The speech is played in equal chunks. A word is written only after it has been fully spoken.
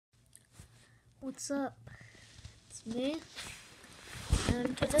What's up? It's me,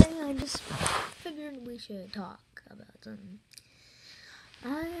 and today I just figured we should talk about something.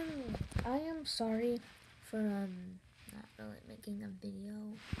 I am sorry for not really making a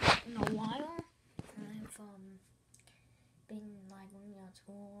video in a while. I've been like working on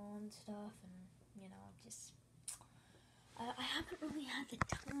school and stuff, and just I haven't really had the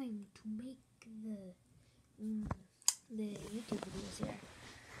time to make the YouTube videos here.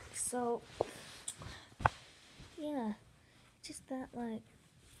 So yeah, just that like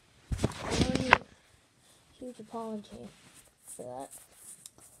really huge apology for that.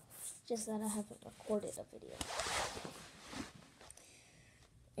 Just that I haven't recorded a video.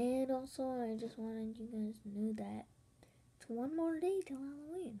 And also I just wanted you guys to know that it's one more day till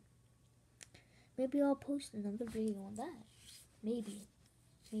Halloween. Maybe I'll post another video on that. Maybe.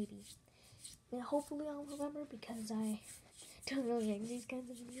 And hopefully I'll remember because I don't really make these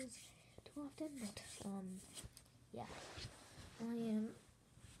kinds of videos too often, but yeah. I am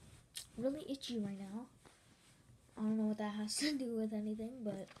really itchy right now. I don't know what that has to do with anything,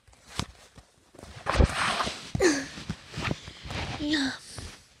 but yeah.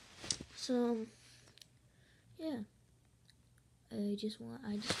 So yeah. I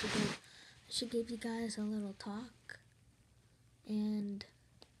should give you guys a little talk. And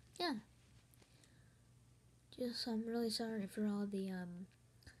yeah. I'm really sorry for all the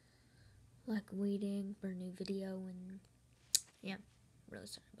like waiting for a new video, and yeah, really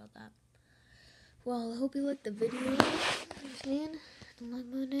sorry about that. Well, I hope you liked the video. Understand? The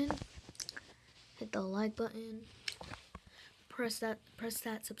like button. Hit the like button. Press that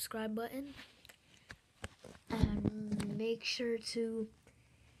subscribe button. And make sure to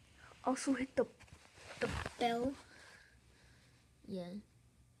also hit the bell. Yeah.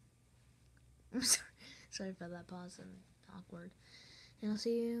 I'm sorry for that pause and awkward. And I'll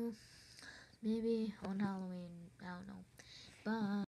see you maybe on Halloween. I don't know.